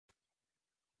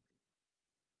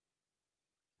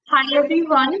Hi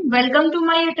everyone, welcome to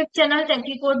my YouTube channel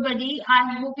Techie Code Buddy.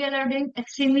 I hope you all are doing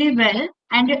extremely well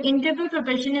and your interview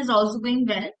preparation is also going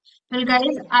well. Well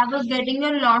guys, I was getting a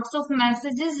lots of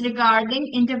messages regarding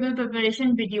interview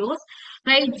preparation videos,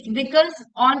 right? Because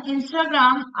on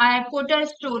Instagram I put a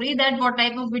story that what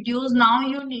type of videos now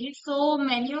you need. So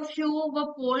many of you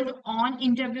were polled on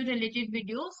interview related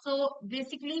videos. So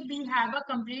basically we have a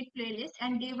complete playlist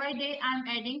and day by day I'm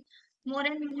adding more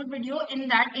and more video in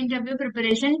that interview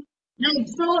preparation. Right.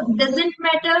 So doesn't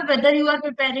matter whether you are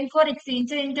preparing for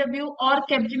Accenture interview or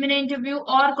Capgemini interview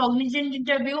or Cognizant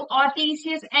interview or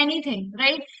TCS anything,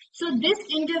 right? So this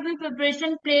interview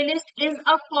preparation playlist is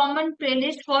a common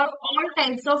playlist for all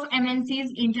types of MNCs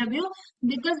interview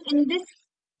because in this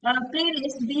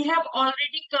playlist we have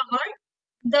already covered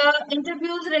the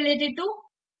interviews related to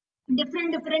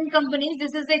different companies.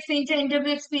 This is the Accenture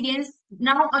interview experience.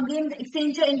 Now again the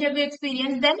Accenture interview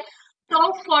experience. Then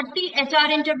top 40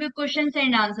 HR interview questions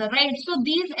and answer. Right. So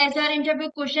these HR interview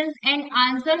questions and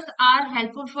answers are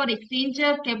helpful for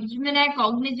Accenture, Capgemini,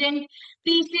 Cognizant,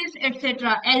 pieces,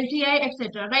 etc., LTI,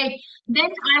 etc. Right. Then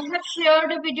I have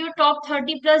shared a video top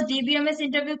 30 plus DBMS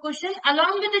interview questions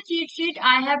along with the cheat sheet.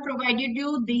 I have provided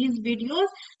you these videos.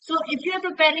 So if you are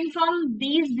preparing from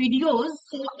these videos,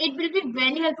 so it will be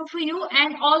very helpful for you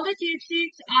and all the cheat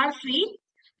sheets are free.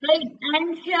 Right,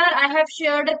 and here I have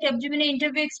shared a Capgemini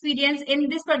interview experience. In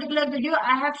this particular video,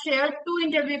 I have shared two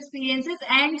interview experiences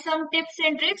and some tips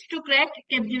and tricks to crack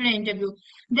Capgemini interview.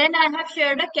 Then I have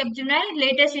shared a Capgemini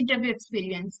latest interview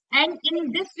experience. And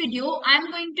in this video, I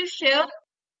am going to share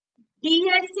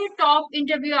DSA top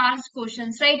interview asked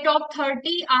questions, right? Top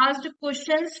 30 asked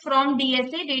questions from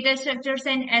DSA, data structures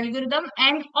and algorithm.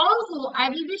 And also, I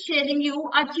will be sharing you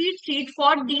a cheat sheet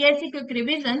for DSA quick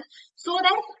revision so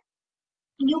that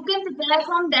you can prepare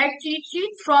from that cheat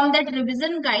sheet, from that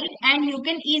revision guide, and you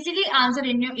can easily answer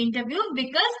in your interview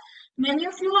because many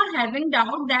of you are having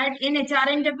doubt that in HR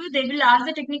interview they will ask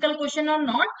the technical question or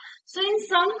not. So in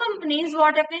some companies,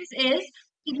 what happens is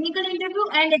technical interview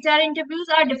and HR interviews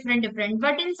are different.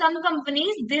 But in some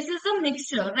companies, this is a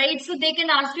mixture, right? So they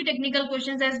can ask you technical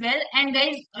questions as well. And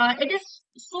guys, it is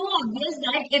so obvious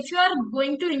that if you are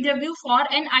going to interview for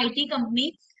an IT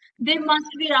company, they must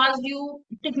be asked you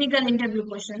technical interview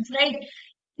questions, right?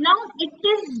 Now it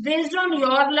is based on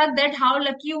your luck that how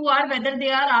lucky you are, whether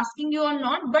they are asking you or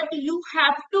not, but you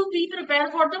have to be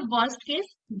prepared for the worst case.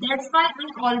 That's why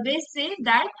I always say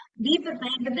that be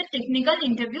prepared with the technical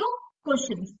interview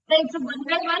questions. Right. So one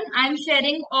by one, I'm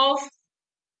sharing of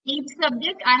each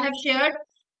subject. I have shared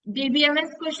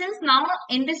DBMS questions. Now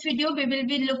in this video, we will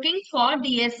be looking for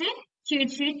DSA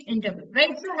cheat sheet interview.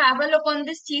 Right. So have a look on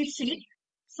this cheat sheet.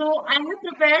 So I have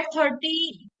prepared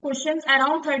 30 questions,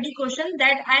 around 30 questions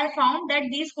that I found that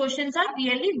these questions are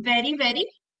really very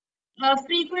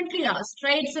frequently asked,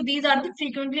 right? So these are the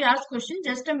frequently asked questions.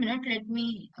 Just a minute, let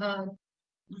me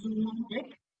zoom on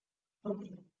it.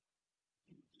 Okay.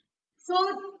 So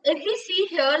if we see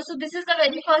here, so this is the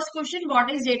very first question,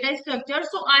 what is data structure?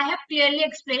 So I have clearly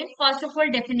explained, first of all,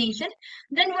 definition,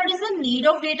 then what is the need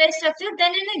of data structure,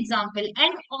 then an example.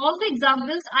 And all the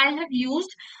examples I have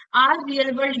used are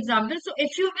real world examples. So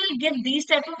if you will give these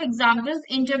type of examples,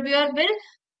 interviewer will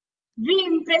be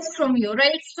impressed from you,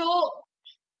 right? So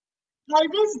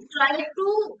always try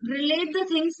to relate the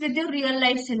things with your real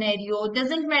life scenario.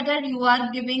 Doesn't matter you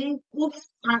are giving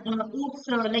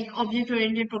like object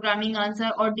oriented programming answer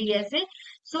or DSA.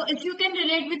 So if you can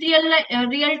relate with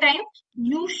real time,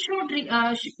 you should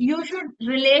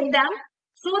relate them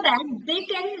so that they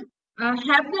can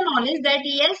have the knowledge that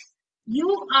yes,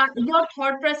 your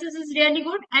thought process is really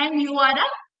good and you are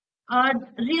a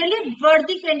really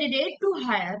worthy candidate to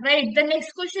hire, right? The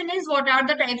next question is what are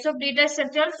the types of data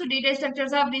structures? So data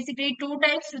structures are basically two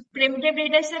types, primitive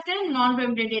data structure and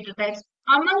non-primitive data types.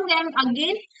 Among them,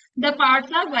 again, the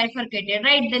parts are bifurcated,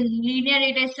 right? The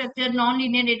linear data structure,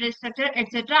 non-linear data structure,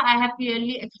 etc. I have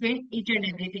clearly explained each and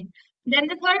everything. Then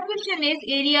the third question is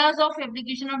areas of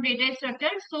application of data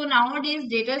structure. So nowadays,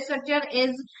 data structure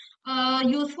is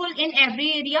useful in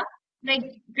every area, like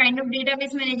kind of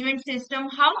database management system.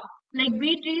 How? Like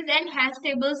B trees and hash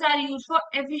tables are used for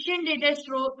efficient data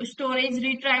storage,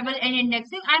 retrieval, and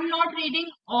indexing. I'm not reading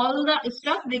all the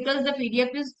stuff because the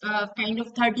PDF is kind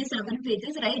of 37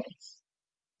 pages, right?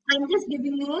 I'm just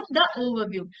giving you the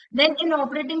overview. Then in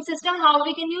operating system, how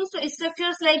we can use so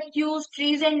structures like queues,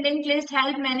 trees, and linked list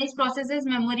help manage processes,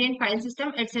 memory, and file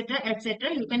system, etc.,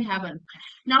 etc. You can have a look.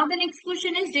 Now the next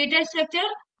question is data structure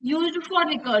used for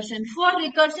recursion. For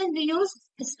recursion, we use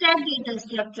stack data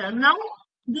structure. Now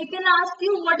They can ask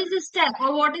you what is a stack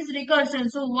or what is recursion.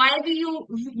 So why do you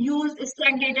use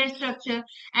stack data structure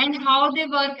and how they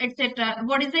work, etc.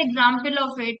 What is the example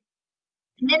of it?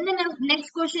 Then the next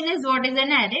question is what is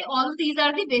an array? All these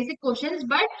are the basic questions,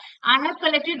 but I have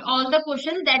collected all the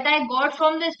questions that I got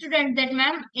from the student that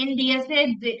ma'am in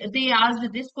DSA they asked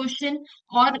this question,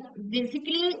 or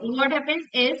basically what happens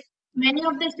is many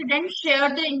of the students share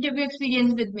the interview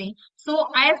experience with me. So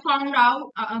I find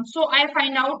out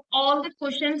all the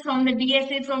questions from the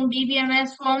DSA, from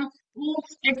DBMS, from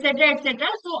oops, etc., etc.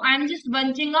 So I'm just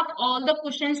bunching up all the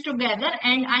questions together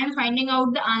and I'm finding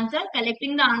out the answer,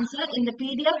 collecting the answer in the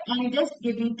PDF and just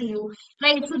giving to you.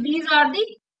 Right. So these are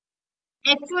the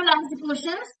actual asked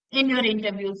questions in your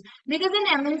interviews. Because in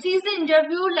MNCs, the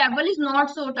interview level is not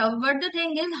so tough, but the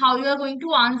thing is how you are going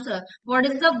to answer. What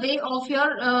is the way of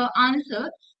your answer?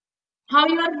 How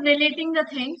you are relating the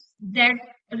things that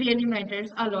really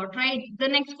matters a lot, right? The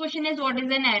next question is what is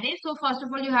an array? So first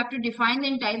of all, you have to define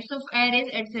the types of arrays,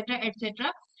 etc.,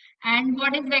 etc. And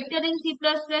what is vector in C++?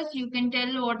 You can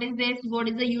tell what is this, what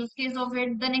is the use case of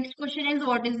it. The next question is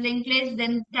what is linked list,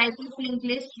 then type of linked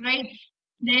list, right?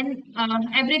 Then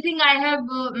everything I have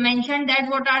mentioned, that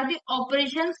what are the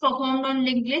operations performed on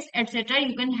linked list, etc.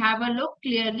 You can have a look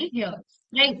clearly here,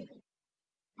 right?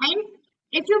 And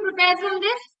if you prepare from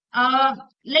this,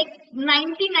 like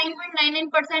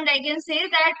 99.99%, I can say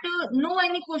that no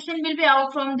any question will be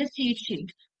out from the cheat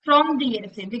sheet from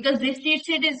DSA, because this cheat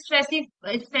sheet is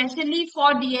especially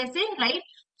for DSA, right?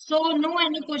 So no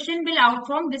any question will out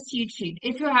from this cheat sheet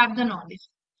if you have the knowledge.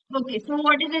 Okay, so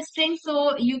what is a string?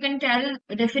 So you can tell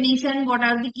definition, what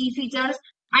are the key features.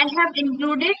 I have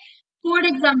included code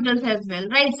examples as well,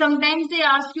 right? Sometimes they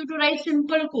ask you to write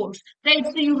simple codes, right?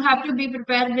 So you have to be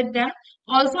prepared with them.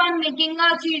 Also, I'm making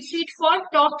a cheat sheet for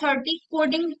top 30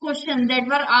 coding questions that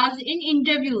were asked in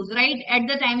interviews, right? At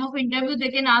the time of interview, they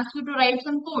can ask you to write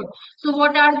some code. So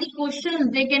what are the questions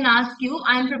they can ask you?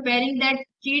 I'm preparing that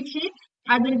cheat sheet.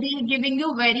 I will be giving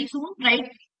you very soon, right?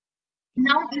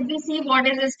 Now, if we see what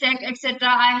is a stack, etc.,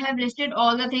 I have listed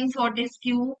all the things, what is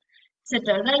queue,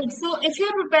 etc. Right? So, if you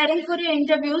are preparing for your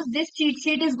interviews, this cheat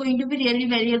sheet is going to be really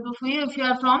very helpful for you if you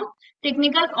are from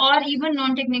technical or even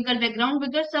non-technical background,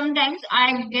 because sometimes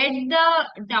I get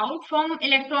the doubt from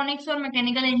electronics or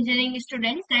mechanical engineering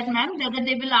students that ma'am whether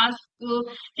they will ask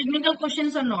technical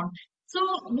questions or not. So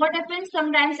what happens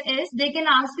sometimes is they can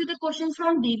ask you the questions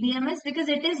from DBMS because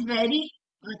it is very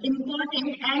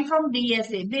important, and from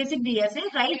DSA, basic DSA,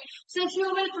 right? So if you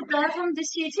will prepare from this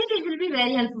cheat sheet, it will be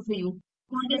very helpful for you.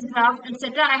 What is graph,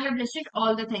 etc. I have listed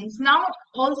all the things. Now,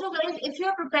 also guys, if you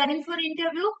are preparing for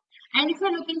interview and if you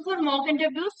are looking for mock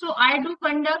interviews, so I do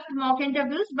conduct mock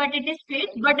interviews, but it is paid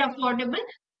but affordable.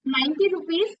 90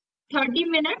 rupees, 30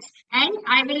 minutes, and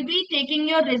I will be taking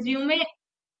your resume.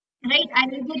 Right, I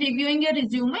will be reviewing your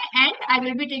resume and I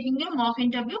will be taking your mock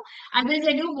interview. I will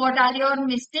tell you what are your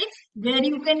mistakes, where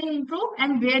you can improve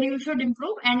and where you should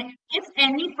improve. And if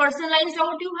any personalized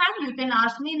doubt you have, you can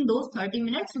ask me in those 30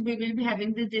 minutes. We will be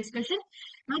having this discussion.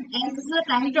 And this is a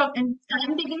time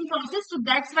taking process, so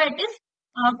that's why it is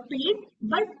paid,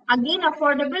 but again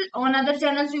affordable. On other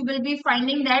channels, you will be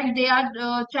finding that they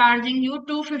are charging you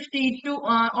 250 to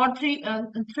or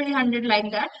 300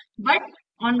 like that. But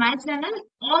on my channel,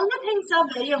 all the things are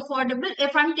very affordable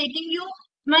if I'm taking you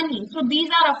money. So these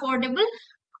are affordable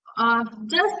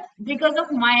just because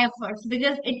of my efforts,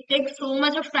 because it takes so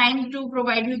much of time to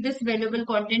provide you this valuable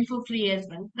content for free as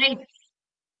well, right?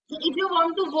 So if you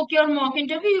want to book your mock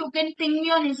interview, you can ping me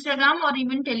on Instagram or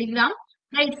even Telegram,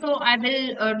 right? So I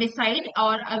will decide,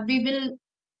 or we will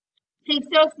fix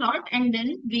your slot and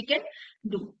then we can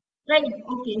do. Right.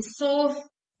 Okay. So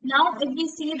now if we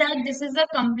see that this is a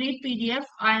complete PDF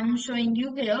I am showing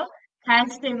you here,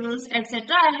 has tables, etc.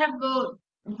 I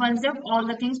have bunched up all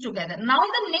the things together. Now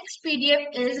the next PDF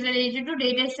is related to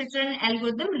data structure and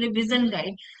algorithm revision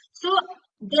guide. So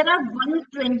there are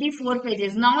 124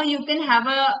 pages. Now you can have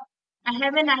I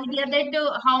have an idea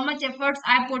that how much efforts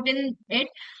I put in it.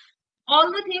 All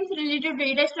the things related to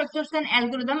data structures and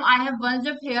algorithm I have bunched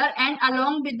up here, and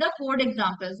along with the code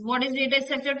examples. What is data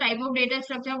structure, type of data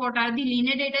structure, what are the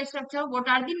linear data structure, what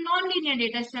are the non-linear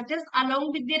data structures,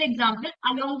 along with their example,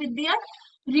 along with their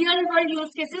real world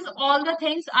use cases. All the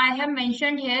things I have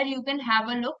mentioned here, you can have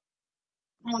a look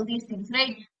all these things,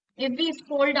 right? If we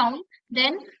scroll down,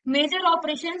 then major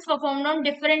operations performed on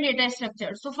different data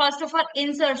structures. So first of all,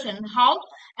 insertion. How?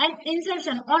 And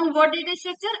insertion on what data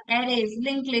structure? Arrays,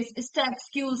 linked lists, stacks,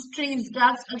 queues, trees,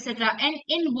 graphs, etc. And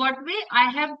in what way?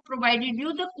 I have provided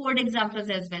you the code examples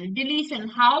as well. Deletion.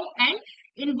 How and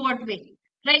in what way?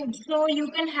 right? So you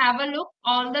can have a look.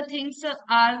 All the things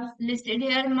are listed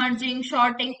here, merging,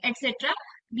 sorting, etc.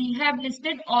 We have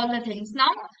listed all the things. Now,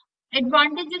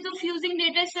 advantages of using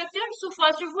data structure. So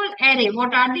first of all, array.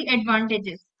 What are the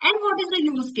advantages? And what is the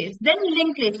use case? Then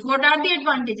linked list. What are the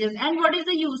advantages? And what is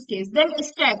the use case? Then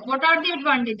stack. What are the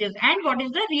advantages? And what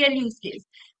is the real use case?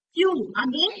 Queue.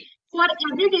 Again, for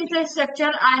every data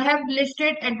structure, I have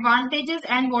listed advantages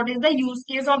and what is the use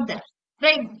case of that.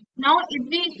 Right. Now, if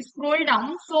we scroll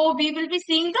down, so we will be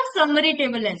seeing the summary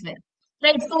table as well.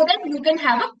 Right. So that you can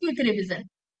have a quick revision.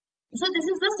 So this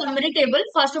is the summary table.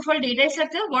 First of all, data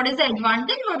structure. What is the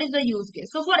advantage? What is the use case?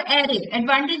 So for array,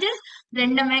 advantages,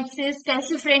 random access,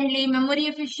 cache friendly, memory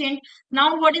efficient.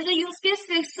 Now, what is the use case?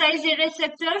 Fixed size data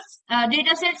structures,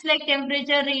 data sets like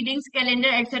temperature, readings, calendar,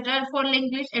 etc. For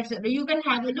linked list, etc. You can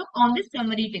have a look on this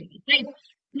summary table. Right.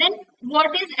 Then,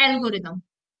 what is algorithm?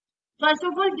 First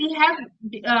of all, we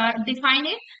have defined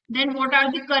it. Then, what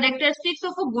are the characteristics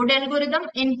of a good algorithm?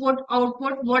 Input,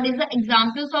 output. What is the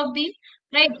examples of these?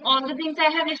 Right. All the things I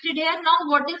have listed here. Now,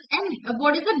 what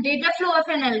is the data flow of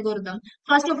an algorithm?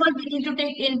 First of all, we need to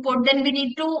take input. Then we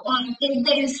need to take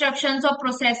the instructions of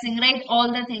processing. Right.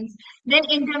 All the things. Then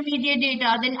intermediate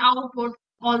data. Then output.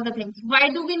 All the things. Why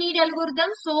do we need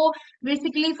algorithms? So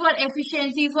basically for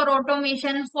efficiency, for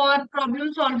automation, for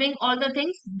problem solving, all the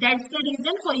things. That's the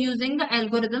reason for using the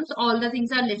algorithms. All the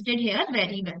things are listed here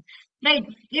very well. Right.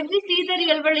 If we see the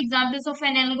real world examples of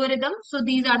an algorithm, so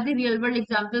these are the real world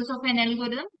examples of an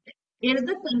algorithm. Here is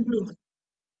the conclusion.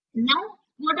 Now,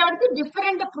 what are the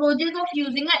different approaches of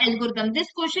using an algorithm? This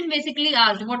question basically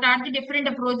asked, what are the different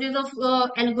approaches of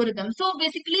algorithm? So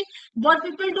basically, what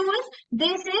people do is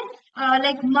they say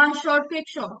like merge sort, quick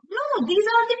sort. No, these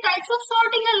are the types of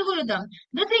sorting algorithm.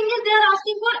 The thing is, they are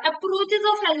asking for approaches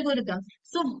of algorithm.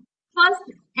 So first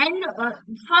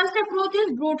first approach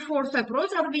is brute force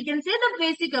approach, or we can say the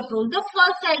basic approach. The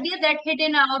first idea that hit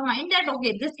in our mind that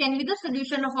okay, this can be the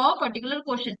solution of our particular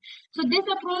question. So this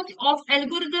approach of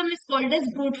algorithm is called as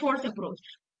brute force approach.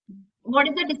 What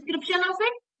is the description of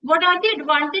it? What are the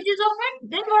advantages of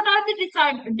it? Then what are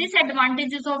the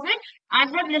disadvantages of it? I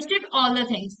have listed all the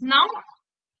things. Now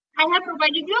I have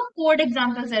provided you code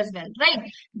examples as well, right?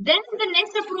 Then the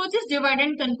next approach is divide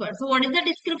and conquer. So what is the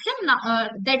description?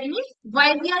 That means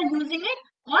why we are using it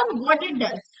or what it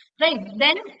does, right?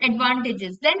 Then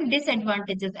advantages, then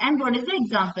disadvantages, and what is the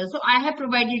example? So I have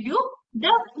provided you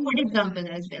the code example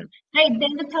as well, right?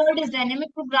 Then the third is dynamic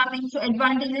programming. So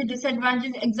advantages,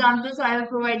 disadvantages, examples. So I have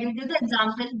provided you the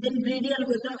example, then greedy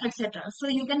algorithm, etc. So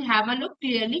you can have a look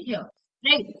clearly here,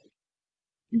 right?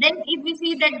 Then if we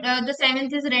see that the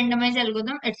seventh is randomized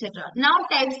algorithm, etc. Now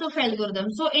types of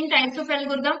algorithm. So in types of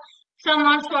algorithm, some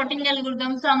are sorting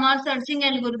algorithms, some are searching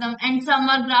algorithm, and some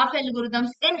are graph algorithms.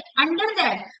 And under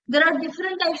that, there are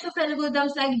different types of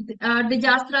algorithms like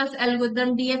disastrous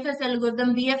algorithm, DFS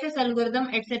algorithm, BFS algorithm,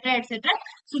 etc., etc.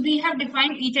 So we have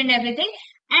defined each and everything.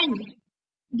 And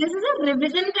this is a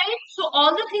revision guide. So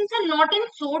all the things are not in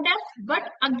so depth, but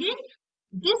again,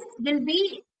 this will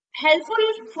be helpful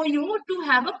for you to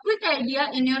have a quick idea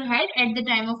in your head at the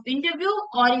time of interview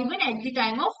or even at the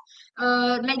time of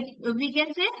like we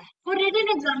can say for written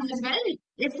exam as well.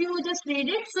 If you just read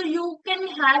it, so you can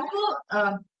have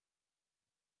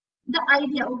the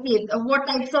idea, okay, what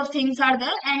types of things are there,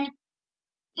 and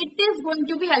it is going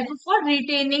to be helpful for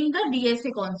retaining the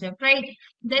DSA concept, right?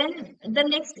 Then the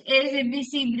next is if we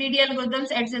see greedy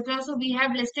algorithms, etc. So we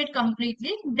have listed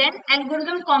completely. Then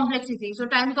algorithm complexity. So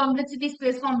time complexity,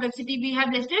 space complexity, we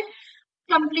have listed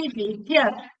completely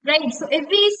here, right? So if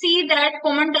we see that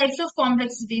common types of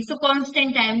complexity, so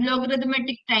constant time,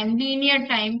 logarithmic time, linear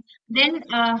time, then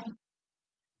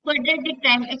quadratic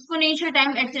time, exponential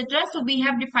time, etc. So we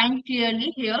have defined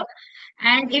clearly here.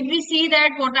 And if we see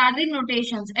that what are the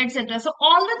notations, etc. So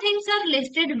all the things are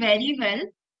listed very well,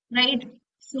 right?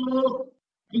 So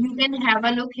you can have a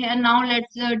look here. Now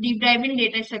let's deep dive in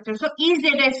data structure. So each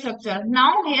data structure.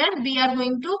 Now here we are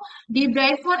going to deep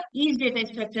dive for each data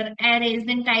structure, arrays,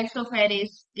 then types of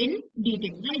arrays in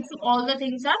detail, right? So all the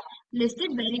things are listed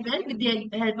very well with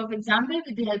the help of example,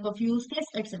 with the help of use case,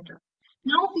 etc.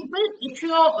 Now, people, if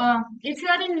you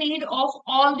are in need of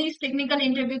all these technical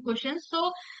interview questions,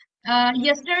 so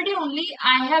yesterday only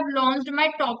I have launched my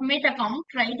TopMate account,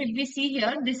 right? If we see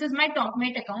here, this is my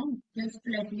TopMate account. Just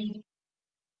let me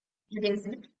erase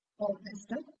it. All this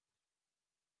stuff.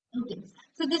 Okay.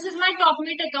 So this is my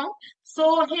TopMate account.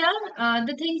 So here,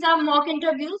 the things are mock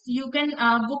interviews. You can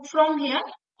book from here,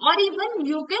 or even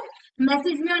you can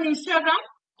message me on Instagram,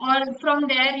 or from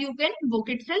there you can book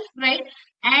itself, right?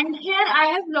 And here I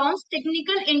have launched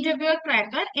technical interviewer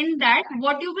tracker. In that,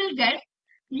 what you will get,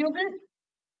 you will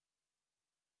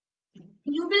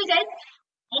You will get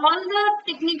all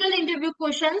the technical interview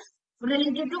questions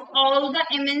related to all the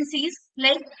MNCs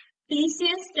like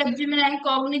TCS, Capgemini,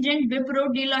 Cognizant, Wipro,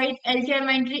 Deloitte,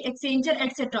 Capgemini, Accenture,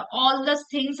 etc. All the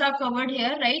things are covered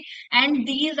here, right? And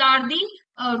these are the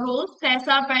roles: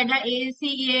 FESA, PEDA, AAC,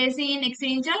 EAC in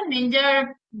Accenture, Ninja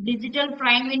Digital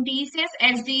Prime in TCS,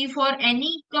 SD for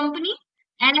any company,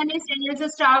 analyst,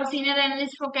 analyst staff, senior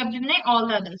analyst for Capgemini, all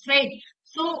the others, right?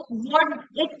 So what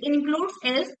it includes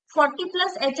is 40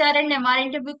 plus HR and MR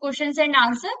interview questions and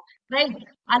answer, right?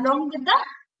 Along with the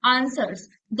answers.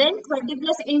 Then 30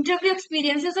 plus interview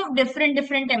experiences of different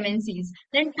MNCs.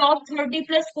 Then top 30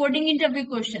 plus coding interview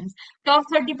questions. Top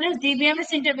 30 plus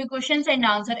DBMS interview questions and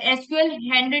answer. SQL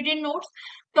handwritten notes.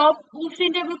 Top Oops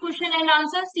interview question and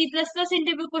answer. C++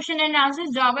 interview question and answers.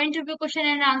 Java interview question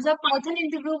and answer. Python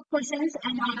interview questions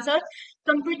and answers.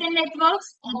 Computer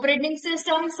networks, operating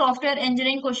systems, software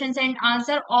engineering questions and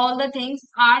answer. All the things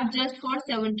are just for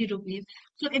 70 rupees.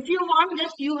 So if you want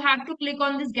this, you have to click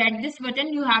on this get this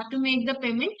button. You have to make the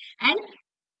payment and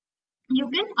you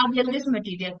can avail this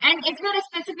material. And if you are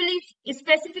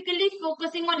specifically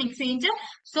focusing on Accenture,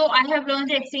 so I have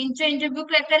launched Accenture interview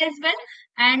cracker as well,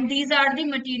 and these are the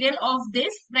material of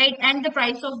this, right? And the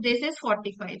price of this is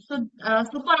 45. So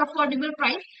super affordable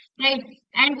price, right?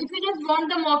 And if you just want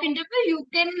the mock interview, you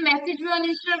can message me on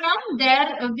Instagram.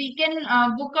 There we can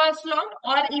book a slot,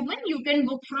 or even you can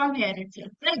book from here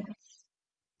itself, right?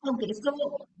 Okay, so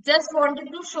just wanted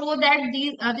to show that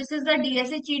this is the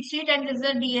DSA cheat sheet and this is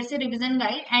the DSA revision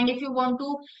guide. And if you want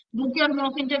to book your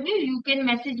mock interview, you can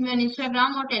message me on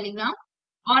Instagram or Telegram,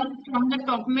 or from the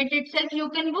document itself you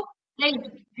can book. Right,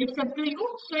 it's up to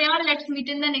you. So yeah, let's meet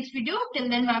in the next video. Till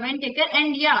then, bye bye and take care.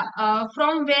 And yeah,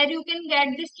 from where you can get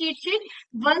this cheat sheet,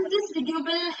 once this video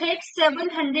will hit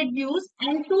 700 views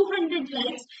and 200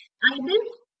 likes, I will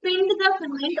pin the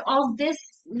comment of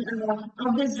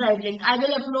this drive link. I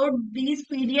will upload these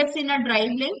PDFs in a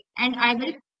drive link and I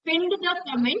will pin the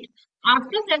comment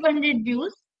after 700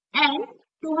 views and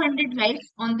 200 likes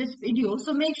on this video.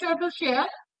 So make sure to share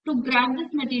to grab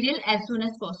this material as soon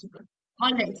as possible.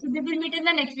 Alright, so we will meet in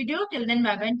the next video. Till then,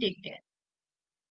 bye bye and take care.